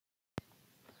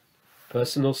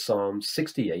Personal Psalm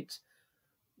 68,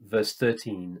 verse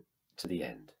 13 to the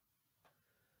end.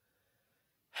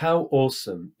 How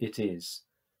awesome it is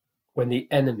when the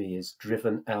enemy is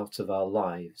driven out of our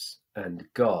lives and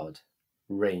God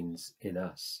reigns in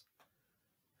us.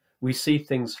 We see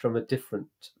things from a different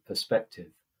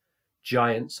perspective.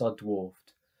 Giants are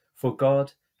dwarfed, for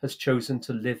God has chosen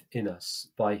to live in us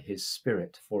by his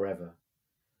Spirit forever.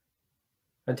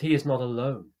 And he is not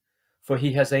alone, for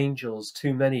he has angels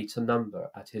too many to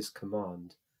number at his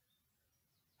command.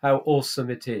 How awesome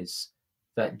it is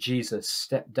that Jesus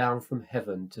stepped down from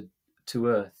heaven to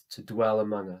earth to dwell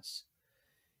among us.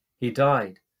 He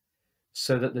died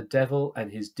so that the devil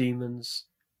and his demons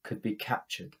could be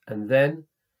captured, and then,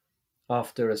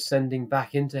 after ascending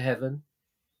back into heaven,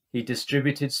 he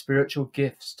distributed spiritual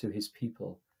gifts to his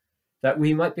people, that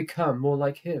we might become more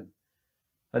like him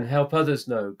and help others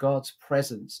know God's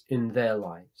presence in their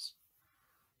lives.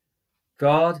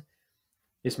 God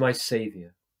is my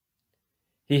Saviour.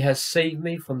 He has saved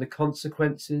me from the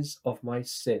consequences of my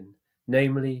sin,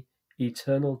 namely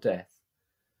eternal death,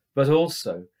 but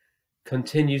also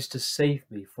continues to save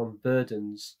me from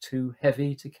burdens too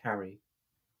heavy to carry.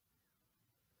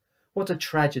 What a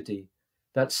tragedy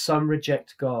that some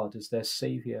reject God as their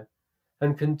Saviour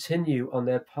and continue on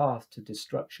their path to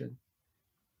destruction.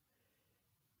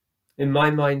 In my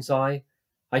mind's eye,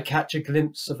 I catch a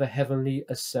glimpse of a heavenly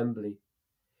assembly.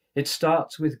 It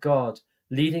starts with God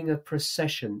leading a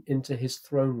procession into his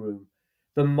throne room,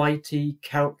 the mighty,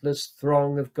 countless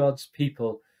throng of God's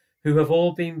people who have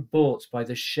all been bought by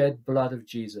the shed blood of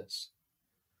Jesus.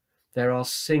 There are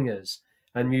singers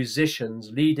and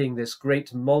musicians leading this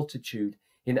great multitude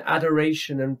in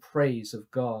adoration and praise of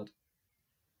God.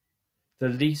 The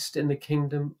least in the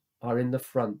kingdom are in the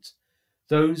front.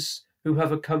 Those who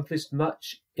have accomplished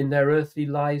much in their earthly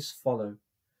lives follow.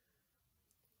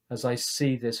 As I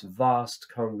see this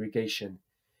vast congregation,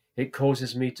 it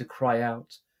causes me to cry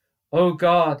out, "O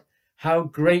God, how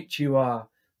great you are,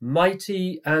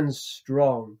 mighty and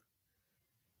strong!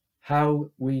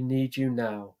 How we need you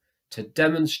now to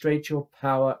demonstrate your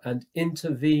power and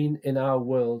intervene in our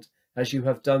world as you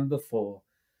have done before,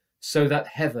 so that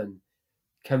heaven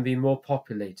can be more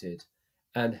populated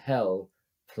and hell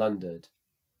plundered.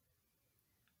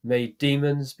 May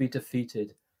demons be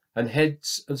defeated and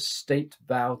heads of state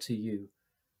bow to you.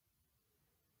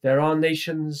 There are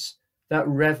nations that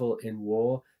revel in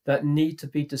war, that need to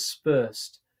be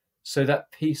dispersed so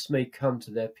that peace may come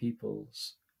to their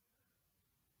peoples.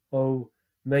 Oh,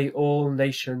 may all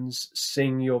nations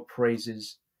sing your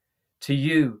praises. To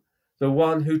you, the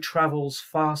one who travels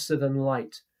faster than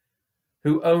light,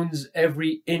 who owns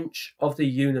every inch of the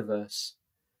universe,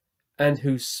 and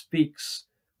who speaks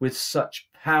with such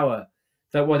power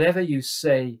that whatever you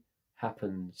say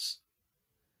happens.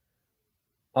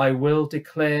 I will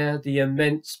declare the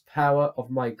immense power of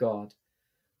my God.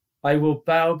 I will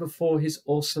bow before his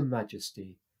awesome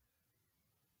majesty.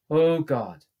 O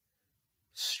God,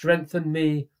 strengthen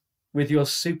me with your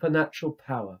supernatural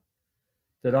power,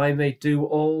 that I may do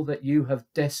all that you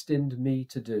have destined me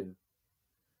to do.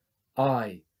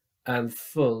 I am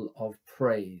full of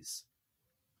praise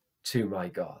to my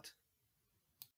God.